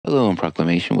Hello and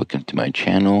proclamation, welcome to my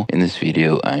channel. In this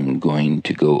video, I'm going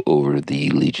to go over the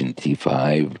Legion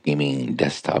T5 gaming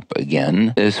desktop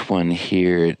again. This one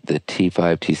here, the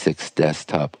T5, T6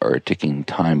 desktop are a ticking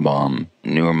time bomb.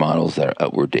 Newer models that are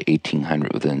upward to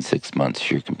 1800 within 6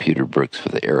 months, your computer bricks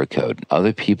with the error code.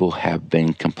 Other people have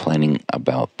been complaining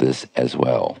about this as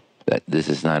well, that this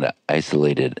is not an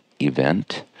isolated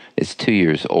event. It's 2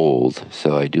 years old,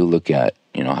 so I do look at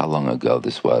how long ago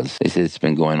this was. They said it's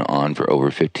been going on for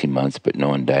over 15 months, but no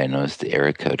one diagnosed the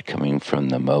error code coming from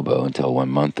the MOBO until 1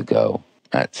 month ago.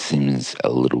 That seems a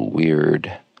little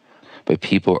weird, but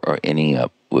people are ending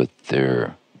up with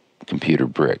their computer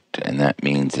bricked, and that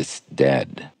means it's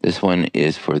dead. This one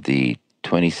is for the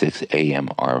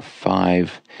 26AMR5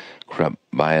 corrupt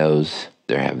BIOS.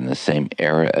 They're having the same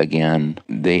error again.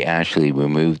 They actually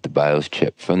removed the BIOS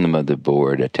chip from the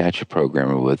motherboard, attached a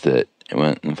programmer with it, and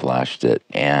went and flashed it,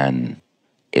 and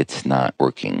it's not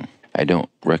working. I don't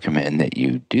recommend that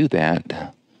you do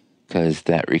that because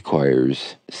that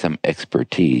requires some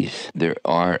expertise. There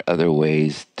are other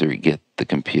ways to get the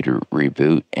computer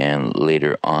reboot, and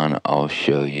later on I'll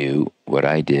show you what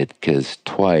I did, because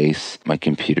twice my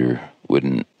computer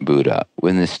wouldn't boot up.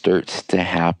 When this starts to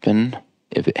happen,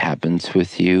 if it happens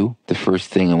with you, the first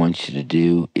thing I want you to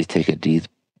do is take a deep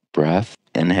breath,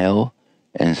 inhale,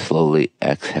 and slowly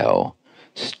exhale.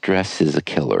 Stress is a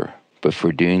killer, but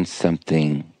for doing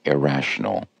something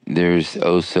irrational. There's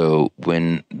also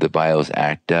when the BIOS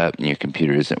act up and your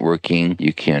computer isn't working,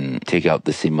 you can take out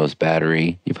the CMOS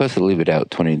battery. You're supposed to leave it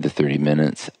out 20 to 30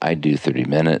 minutes. I do 30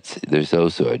 minutes. There's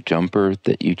also a jumper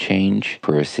that you change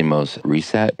for a CMOS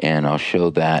reset, and I'll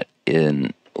show that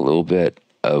in a little bit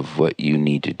of what you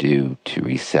need to do to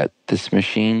reset this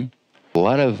machine. A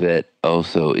lot of it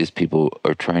also is people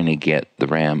are trying to get the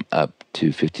RAM up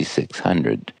to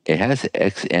 5600. It has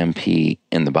XMP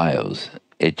in the BIOS.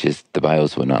 The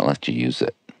BIOS will not let you use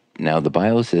it. Now the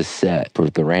BIOS is set for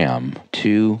the RAM,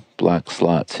 2 black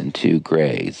slots and 2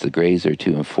 grays. The grays are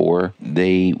 2 and 4.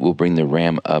 They will bring the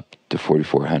RAM up to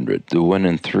 4400. The 1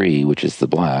 and 3, which is the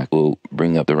black, will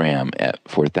bring up the RAM at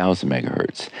 4000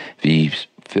 megahertz. If you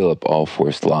fill up all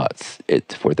 4 slots,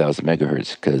 it's 4000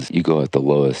 megahertz because you go at the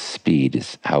lowest speed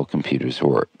is how computers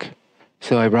work.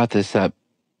 So I brought this up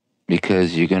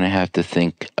because you're going to have to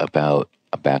think about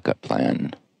a backup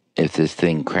plan. If this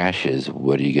thing crashes,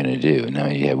 what are you going to do? Now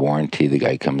you have warranty, the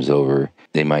guy comes over,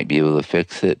 they might be able to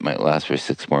fix it, might last for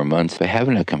 6 more months, but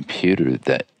having a computer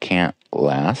that can't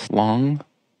last long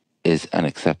is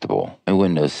unacceptable. My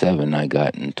Windows 7 I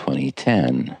got in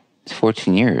 2010, it's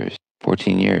 14 years.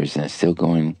 14 years and it's still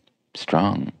going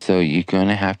strong. So you're going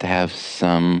to have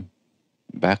some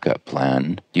backup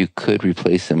plan. You could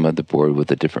replace the motherboard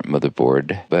with a different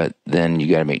motherboard, but then you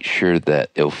got to make sure that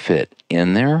it'll fit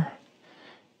in there.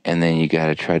 And then you got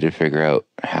to try to figure out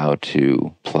how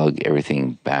to plug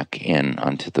everything back in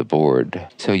onto the board.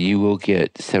 So you will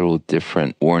get several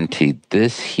different warranty.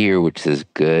 This here, which is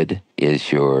good,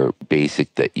 is your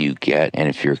basic that you get. And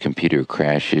if your computer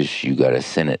crashes, you got to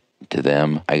send it to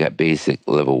them. I got basic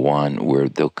level 1 where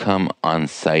they'll come on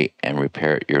site and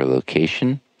repair at your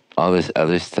location. All this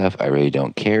other stuff I really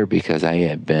don't care because I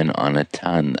have been on a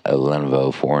ton of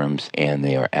Lenovo forums and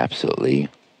they are absolutely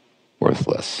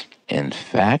worthless. In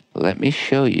fact, let me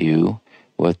show you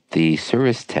what the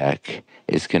service tech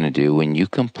is going to do when you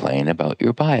complain about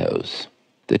your BIOS.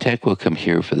 The tech will come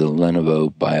here for the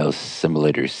Lenovo BIOS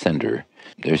Simulator Center.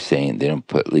 They're saying they don't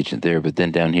put Legion there, but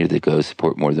then down here they go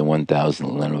support more than 1,000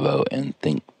 Lenovo and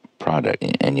Think product.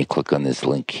 And you click on this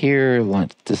link here,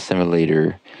 launch the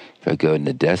simulator. If I go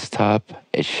into desktop,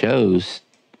 it shows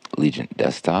Legion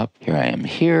desktop. Here I am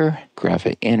here,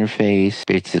 graphic interface,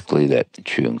 basically that's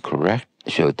true and correct.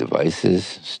 Show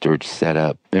devices, storage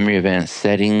setup, memory advanced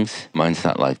settings. Mine's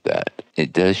not like that.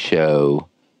 It does show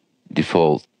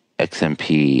default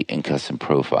XMP and custom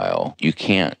profile. You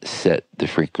can't set the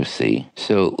frequency.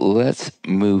 So let's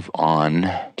move on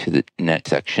to the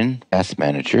next section, Task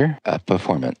Manager,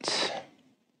 Performance.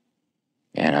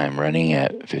 And I'm running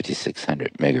at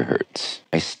 5600 megahertz.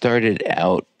 I started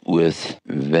out with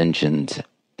Vengeance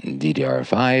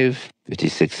DDR5,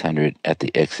 5600 at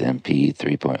the XMP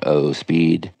 3.0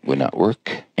 speed would not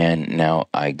work. And now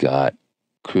I got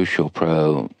Crucial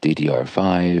Pro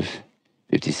DDR5,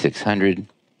 5600,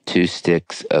 2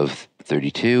 sticks of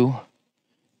 32.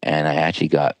 And I actually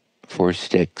got 4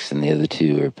 sticks and the other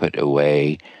 2 are put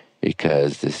away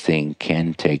because this thing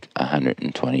can take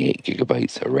 128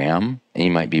 gigabytes of RAM. And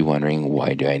you might be wondering,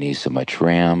 why do I need so much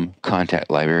RAM?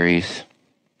 Contact libraries.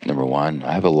 Number 1,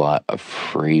 I have a lot of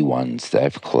free ones that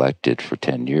I've collected for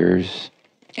 10 years.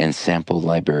 And sample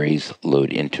libraries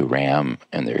load into RAM,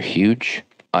 and they're huge.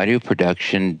 Audio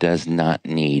production does not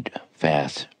need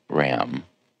fast RAM.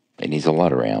 It needs a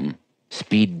lot of RAM.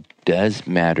 Speed does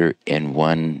matter in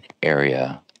one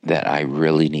area that I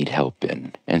really need help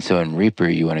in. And so in Reaper,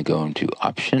 you want to go into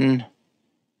Option,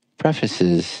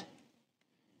 Preferences,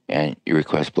 and you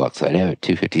request block slide. I have it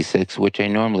 256, which I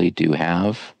normally do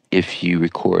have. If you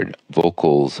record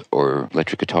vocals or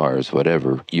electric guitars,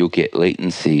 whatever, you'll get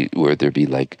latency where there be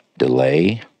like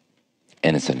delay,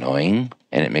 and it's annoying,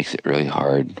 and it makes it really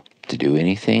hard to do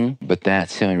anything. But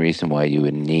that's the only reason why you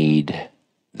would need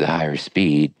the higher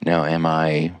speed. Now, am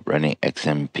I running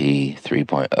XMP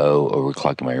 3.0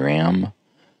 overclocking my RAM?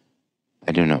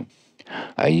 I don't know.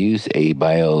 I use a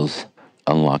BIOS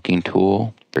unlocking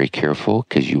tool. Very careful,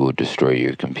 because you will destroy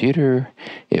your computer.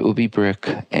 It will be brick,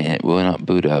 and it will not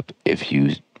boot up if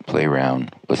you play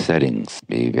around with settings.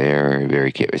 Be very,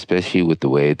 very careful, especially with the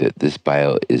way that this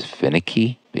BIOS is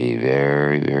finicky. Be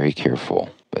very, very careful.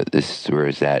 But this is where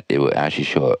it's at. It will actually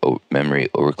show a memory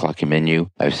overclocking menu.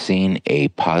 I've seen a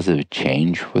positive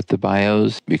change with the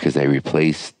BIOS because I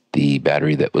replaced the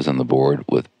battery that was on the board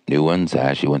with new ones. I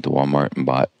actually went to Walmart and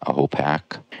bought a whole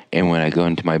pack. And when I go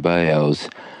into my BIOS,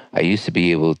 I used to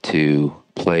be able to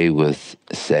play with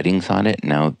settings on it.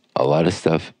 Now, a lot of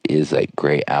stuff is like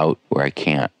gray out where I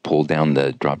can't pull down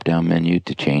the drop down menu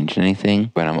to change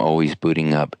anything, but I'm always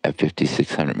booting up at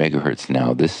 5600 megahertz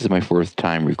now. This is my fourth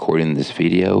time recording this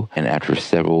video, and after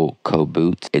several code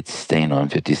boots, it's staying on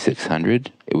 5600.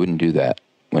 It wouldn't do that.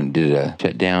 When it did a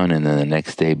shutdown and then the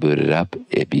next day booted up,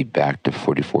 it'd be back to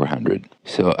 4400.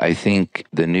 So I think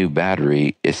the new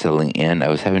battery is settling in. I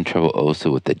was having trouble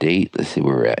also with the date. Let's see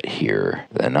where we're at here.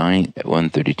 The 9th at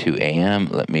 1:32 a.m.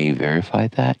 Let me verify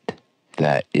that.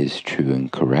 That is true and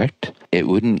correct. It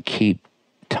wouldn't keep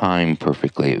time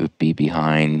perfectly. It would be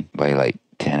behind by like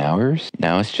 10 hours.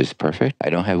 Now it's just perfect.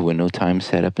 I don't have window time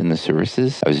set up in the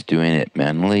services. I was doing it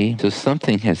manually. So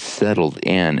something has settled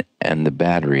in, and the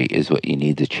battery is what you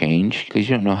need to change, because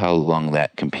you don't know how long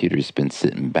that computer's been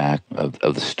sitting back of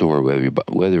the store,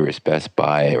 whether it's Best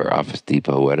Buy or Office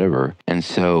Depot, whatever. And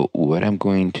so what I'm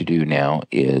going to do now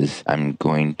is I'm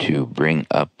going to bring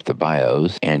up the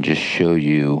BIOS and just show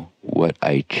you what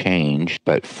I changed.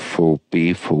 But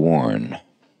be forewarned,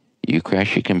 you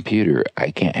crash your computer, I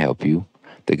can't help you.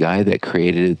 The guy that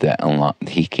created that unlock,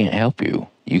 he can't help you.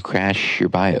 You crash your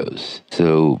BIOS.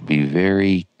 So be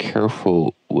very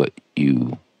careful what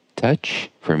you touch.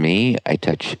 For me, I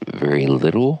touch very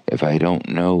little. If I don't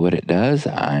know what it does,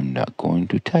 I'm not going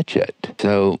to touch it.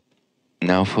 So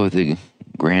now for the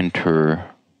grand tour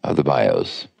of the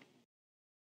BIOS.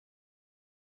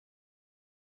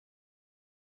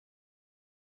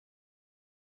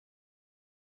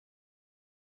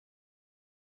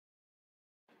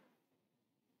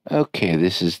 Okay,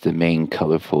 this is the main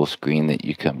colorful screen that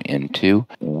you come into.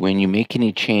 When you make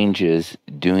any changes,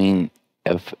 doing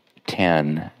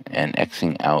F10 and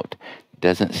Xing out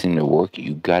doesn't seem to work.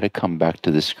 You got to come back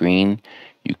to the screen.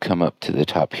 You come up to the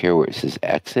top here where it says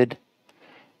exit,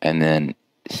 and then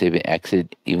save and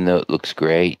exit. Even though it looks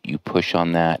gray, you push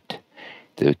on that.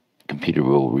 The computer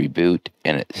will reboot,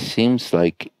 and it seems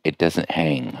like it doesn't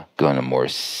hang. Go to more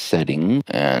setting,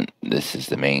 and this is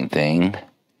the main thing.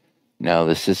 Now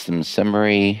the system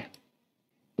summary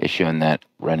is showing that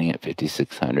running at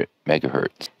 5600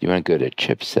 megahertz. You want to go to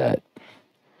chipset,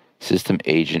 system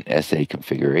agent SA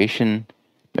configuration,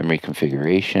 memory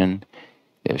configuration.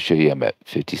 It'll show you I'm at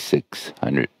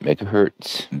 5600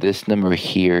 megahertz. This number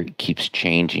here keeps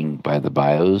changing by the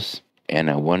BIOS, and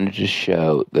I wanted to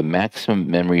show the maximum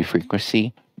memory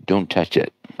frequency. Don't touch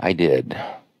it. I did.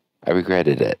 I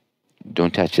regretted it.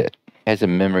 Don't touch it. Has a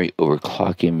memory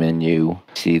overclocking menu.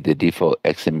 See the default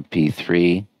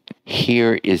XMP3.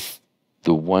 Here is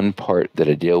the one part that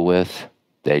I deal with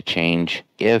that I change.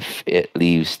 If it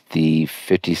leaves the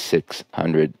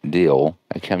 5600 deal,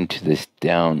 I come to this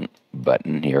down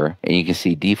button here, and you can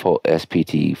see default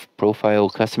SPT profile,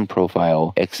 custom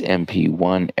profile,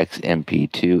 XMP1,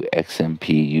 XMP2,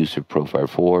 XMP user profile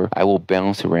 4. I will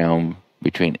bounce around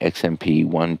between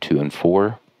XMP1, 2, and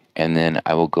 4. And then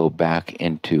I will go back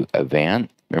into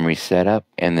Advanced Memory Setup,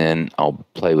 and then I'll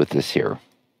play with this here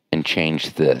and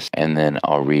change this, and then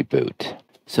I'll reboot.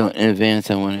 So in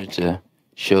advance, I wanted to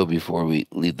show before we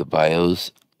leave the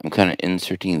BIOS, I'm kind of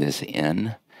inserting this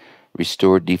in.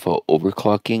 Restore default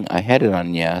overclocking. I had it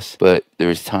on yes, but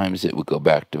there's times it would go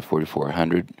back to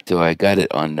 4400. So I got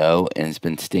it on no, and it's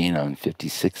been staying on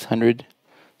 5600.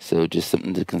 So just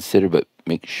something to consider, but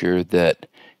make sure that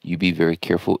you be very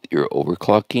careful with your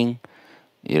overclocking.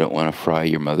 You don't want to fry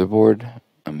your motherboard.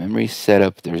 A memory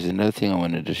setup, there's another thing I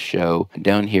wanted to show.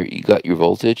 Down here, you got your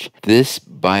voltage. This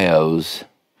BIOS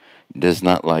does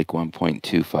not like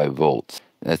 1.25 volts.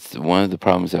 That's one of the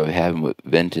problems I was having with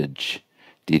vintage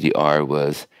DDR,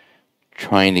 was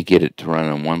trying to get it to run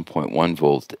on 1.1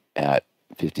 volt at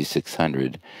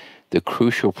 5600. The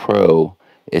Crucial Pro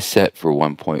is set for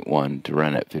 1.1 to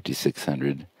run at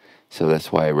 5600, so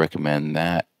that's why I recommend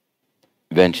that.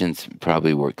 Vengeance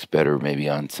probably works better maybe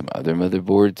on some other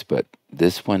motherboards, but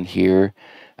this one here,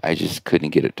 I just couldn't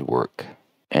get it to work.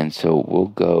 And so we'll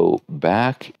go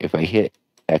back. If I hit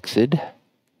exit,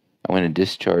 I'm going to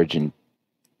discharge and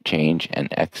change and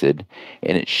exit,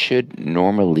 and it should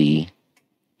normally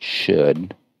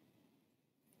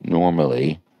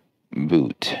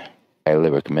boot. I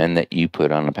highly recommend that you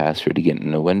put on a password to get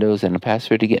into Windows and a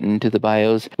password to get into the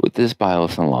BIOS with this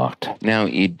BIOS unlocked. Now,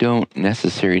 you don't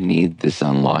necessarily need this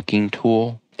unlocking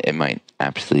tool. It might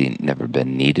absolutely never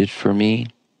been needed for me.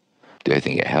 Do I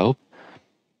think it helped?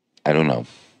 I don't know.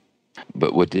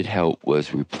 But what did help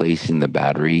was replacing the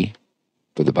battery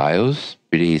for the BIOS.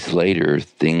 3 days later,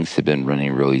 things have been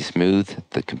running really smooth.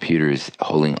 The computer is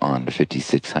holding on to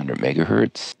 5600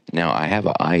 megahertz. Now, I have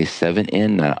an i7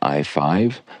 in, not an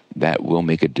i5. That will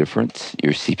make a difference.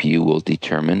 Your CPU will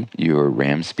determine your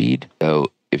RAM speed.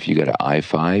 So if you got an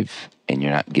i5 and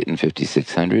you're not getting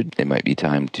 5600, it might be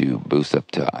time to boost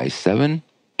up to i7.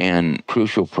 And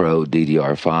Crucial Pro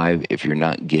DDR5, if you're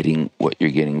not getting what you're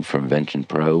getting from Vengeance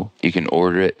Pro, you can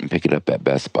order it and pick it up at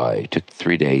Best Buy. It took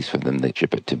 3 days for them to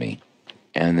ship it to me.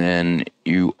 And then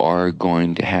you are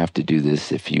going to have to do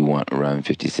this if you want around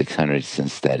 5600,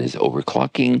 since that is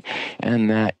overclocking, and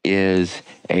that is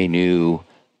a new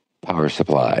power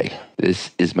supply.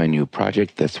 This is my new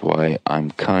project. That's why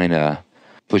I'm kind of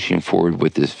pushing forward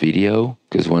with this video,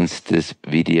 because once this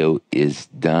video is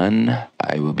done,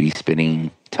 I will be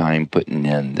spending time putting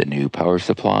in the new power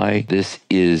supply. This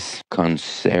is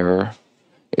Concer.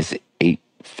 It's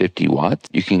 850 watts.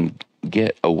 You can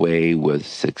get away with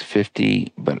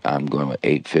 650, but I'm going with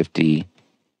 850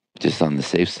 just on the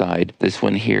safe side. This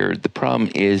one here, the problem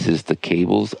is the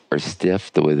cables are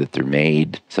stiff the way that they're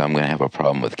made, so I'm going to have a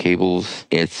problem with cables.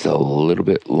 It's a little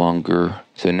bit longer.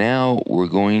 So now we're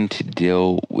going to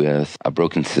deal with a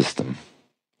broken system.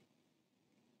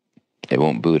 It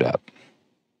won't boot up.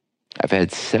 I've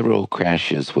had several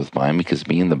crashes with mine because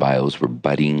me and the BIOS were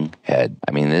butting head.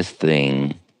 I mean, this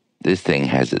thing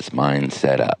has its mind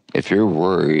set up. If you're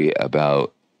worried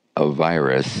about a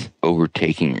virus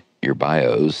overtaking your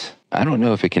BIOS, I don't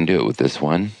know if it can do it with this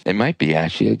one. It might be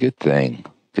actually a good thing,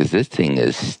 because this thing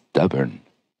is stubborn.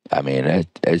 I mean,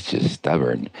 it's just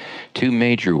stubborn. 2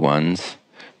 major ones,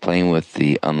 playing with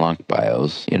the unlocked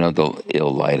BIOS,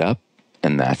 it'll light up,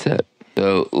 and that's it.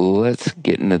 So let's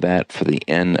get into that for the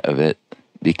end of it,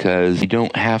 because you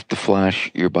don't have to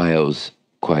flash your BIOS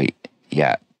quite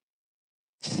yet.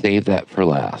 Save that for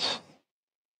last.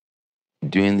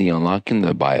 Doing the unlocking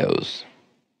the BIOS,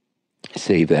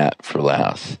 save that for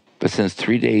last. But since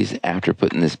 3 days after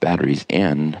putting this batteries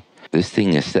in, this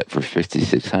thing is set for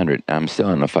 5600. I'm still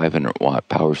on a 500 watt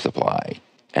power supply.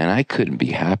 And I couldn't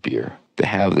be happier to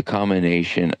have the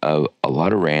combination of a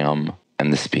lot of RAM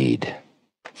and the speed.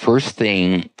 First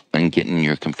thing on getting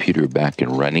your computer back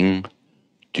and running,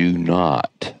 do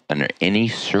not, under any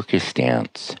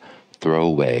circumstance, throw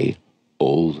away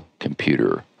old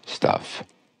computer stuff.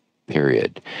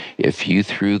 Period. If you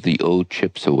threw the old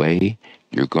chips away,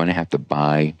 you're going to have to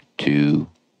buy 2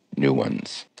 new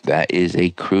ones. That is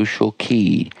a crucial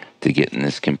key to getting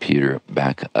this computer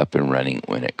back up and running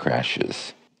when it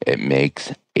crashes. It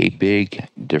makes a big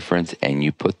difference, and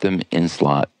you put them in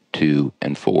slot 2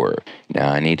 and 4.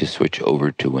 Now I need to switch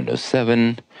over to Windows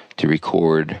 7 to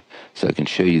record, so I can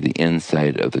show you the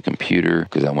inside of the computer,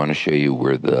 because I want to show you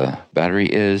where the battery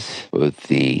is, what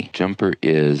the jumper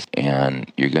is, and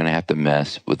you're going to have to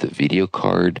mess with the video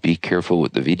card. Be careful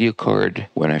with the video card.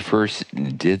 When I first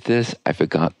did this, I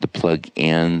forgot to plug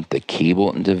in the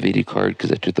cable into the video card,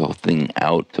 because I took the whole thing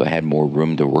out so I had more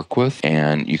room to work with,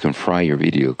 and you can fry your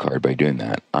video card by doing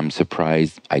that. I'm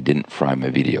surprised I didn't fry my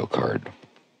video card.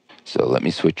 So let me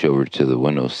switch over to the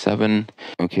Windows 7.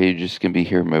 Okay, you're just going to be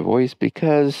hearing my voice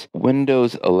because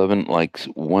Windows 11 likes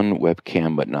one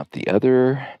webcam but not the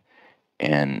other.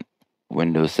 And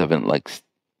Windows 7 likes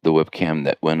the webcam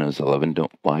that Windows 11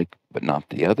 don't like but not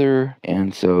the other.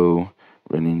 And so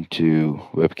running two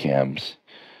webcams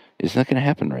is not going to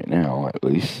happen right now, at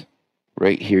least.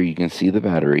 Right here you can see the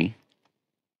battery.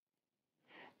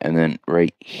 And then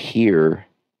right here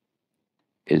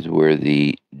is where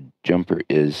the jumper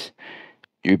is.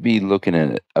 You'd be looking at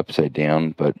it upside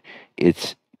down, but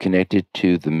it's connected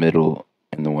to the middle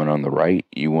and the one on the right.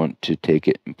 You want to take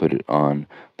it and put it on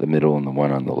the middle and the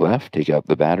one on the left. Take out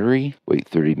the battery, wait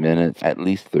 30 minutes, at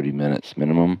least 30 minutes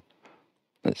minimum,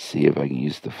 Let's see if I can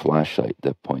use the flashlight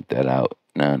to point that out.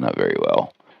 No, not very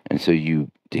well. And so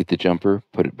you take the jumper,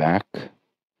 put it back,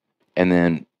 and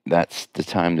then that's the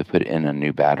time to put in a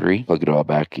new battery. Plug it all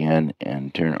back in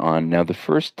and turn it on. Now, the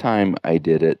first time I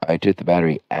did it, I took the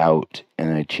battery out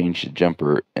and I changed the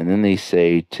jumper, and then they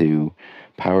say to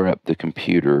power up the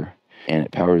computer, and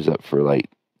it powers up for like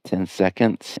 10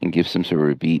 seconds and gives some sort of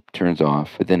a beep, turns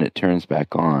off, but then it turns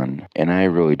back on. And I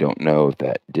really don't know if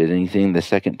that did anything. The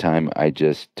second time, I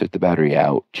just took the battery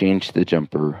out, changed the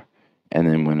jumper, and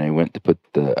then when I went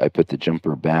to I put the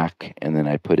jumper back, and then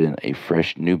I put in a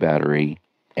fresh new battery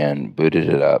and booted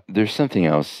it up. There's something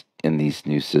else in these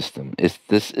new systems.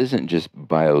 This isn't just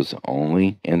BIOS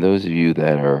only, and those of you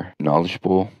that are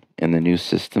knowledgeable in the new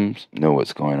systems know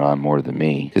what's going on more than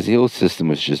me, because the old system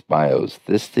was just BIOS.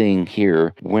 This thing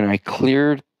here, when I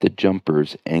cleared the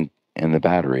jumpers and the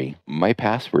battery, my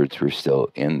passwords were still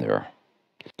in there,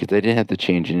 because I didn't have to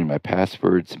change any of my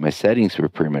passwords. My settings were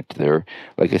pretty much there.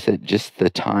 Like I said, just the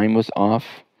time was off.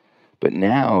 But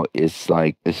now it's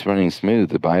like it's running smooth.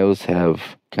 The BIOS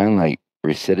have kind of like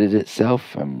resetted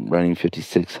itself. I'm running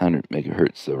 5600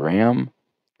 megahertz of RAM.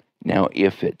 Now,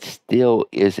 if it still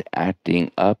is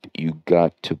acting up, you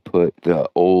got to put the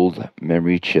old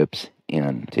memory chips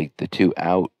in. Take the 2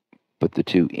 out, put the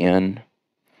 2 in.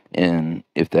 And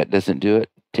if that doesn't do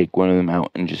it, take one of them out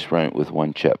and just run it with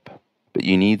 1 chip. But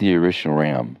you need the original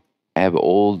RAM. I have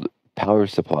old power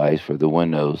supplies for the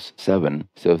Windows 7,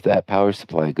 so if that power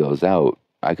supply goes out,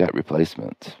 I got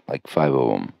replacements, like 5 of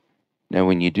them. Now,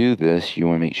 when you do this, you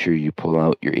want to make sure you pull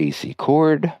out your AC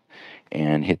cord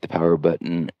and hit the power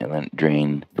button and let it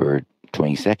drain for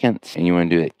 20 seconds. And you want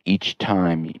to do it each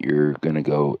time you're going to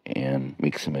go and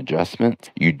make some adjustments.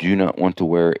 You do not want to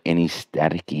wear any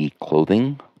staticky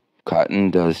clothing. Cotton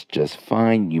does just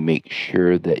fine. You make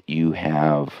sure that you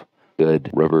have good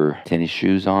rubber tennis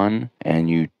shoes on, and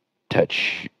you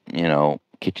touch,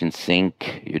 kitchen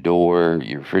sink, your door,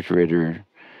 your refrigerator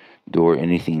door,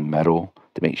 anything metal,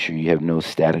 to make sure you have no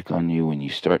static on you when you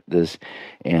start this,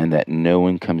 and that no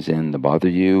one comes in to bother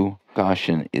you.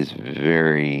 Caution is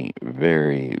very,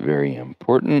 very, very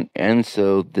important. And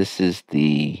so this is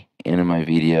the end of my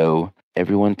video.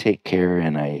 Everyone take care,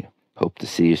 and I hope to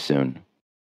see you soon.